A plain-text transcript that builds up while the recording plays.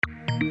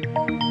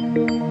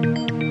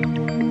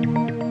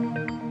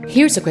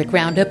Here's a quick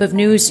roundup of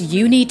news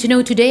you need to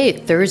know today,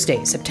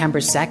 Thursday, September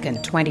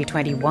 2nd,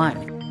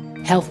 2021.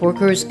 Health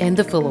workers in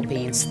the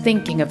Philippines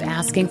thinking of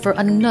asking for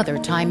another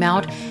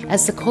timeout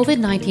as the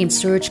COVID-19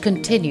 surge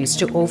continues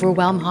to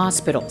overwhelm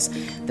hospitals.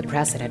 The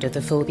president of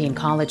the Philippine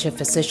College of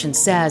Physicians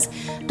says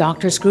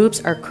doctors'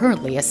 groups are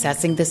currently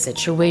assessing the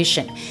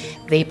situation.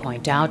 They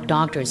point out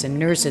doctors and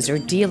nurses are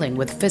dealing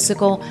with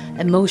physical,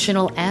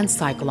 emotional, and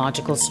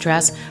psychological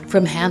stress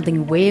from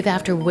handling wave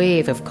after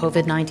wave of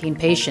COVID-19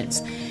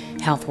 patients.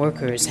 Health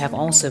workers have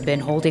also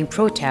been holding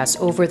protests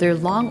over their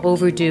long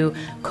overdue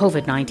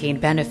COVID-19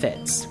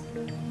 benefits.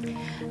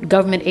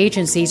 Government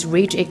agencies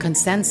reach a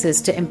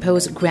consensus to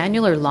impose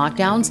granular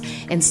lockdowns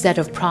instead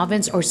of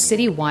province or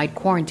citywide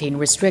quarantine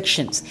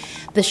restrictions.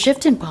 The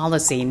shift in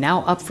policy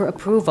now up for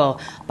approval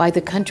by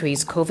the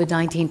country's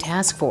COVID-19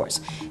 task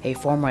force. A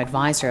former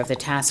advisor of the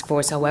task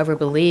force, however,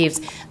 believes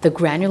the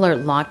granular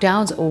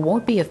lockdowns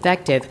won't be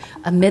effective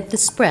amid the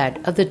spread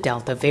of the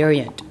Delta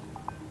variant.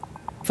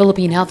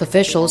 Philippine health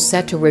officials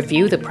set to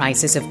review the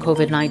prices of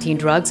COVID-19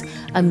 drugs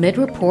amid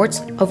reports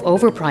of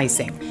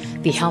overpricing.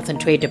 The Health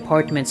and Trade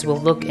Departments will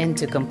look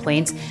into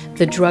complaints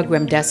the drug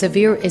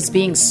remdesivir is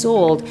being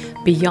sold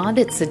beyond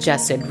its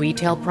suggested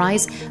retail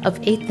price of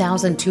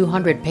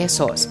 8,200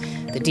 pesos.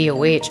 The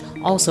DOH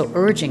also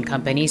urging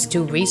companies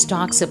to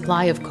restock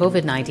supply of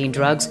COVID-19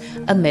 drugs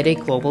amid a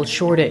global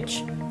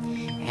shortage.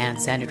 And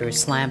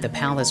senators slammed the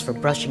palace for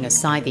brushing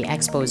aside the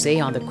expose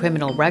on the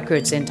criminal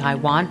records in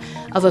Taiwan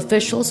of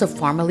officials of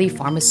Pharmaly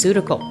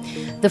Pharmaceutical.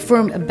 The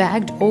firm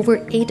bagged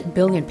over 8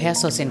 billion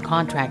pesos in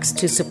contracts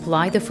to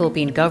supply the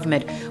Philippine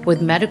government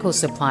with medical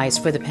supplies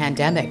for the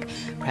pandemic.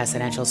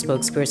 Presidential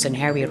spokesperson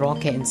Harry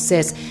Roque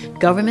insists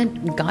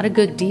government got a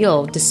good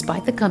deal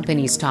despite the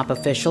company's top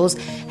officials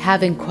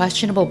having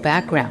questionable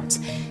backgrounds.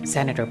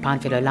 Senator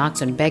Panfilo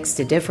Lacson begs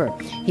to differ.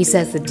 He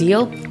says the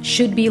deal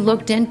should be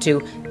looked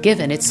into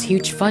given its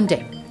huge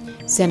funding.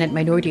 Senate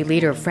Minority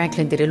Leader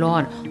Franklin De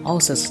Leon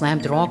also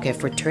slammed Roque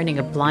for turning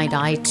a blind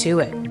eye to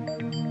it.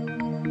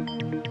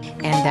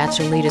 And that's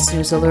your latest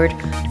news alert.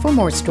 For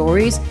more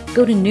stories,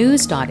 go to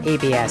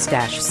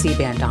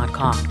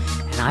news.abs-cbn.com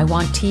and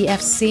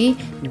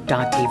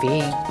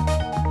iwanttfc.tv.